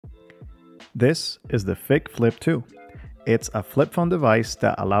This is the Fig Flip 2. It's a flip phone device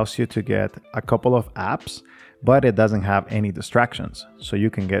that allows you to get a couple of apps, but it doesn't have any distractions. So you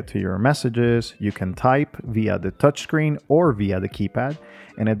can get to your messages, you can type via the touchscreen or via the keypad,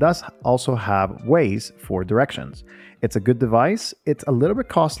 and it does also have Waze for directions. It's a good device. It's a little bit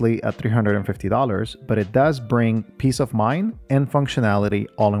costly at $350, but it does bring peace of mind and functionality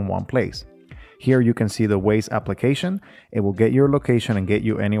all in one place. Here you can see the Waze application. It will get your location and get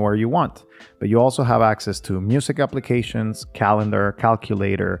you anywhere you want. But you also have access to music applications, calendar,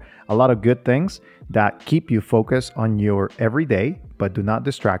 calculator, a lot of good things that keep you focused on your everyday, but do not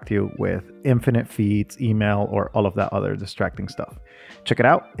distract you with infinite feeds, email, or all of that other distracting stuff. Check it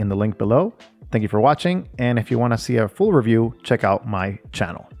out in the link below. Thank you for watching. And if you want to see a full review, check out my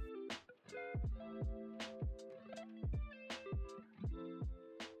channel.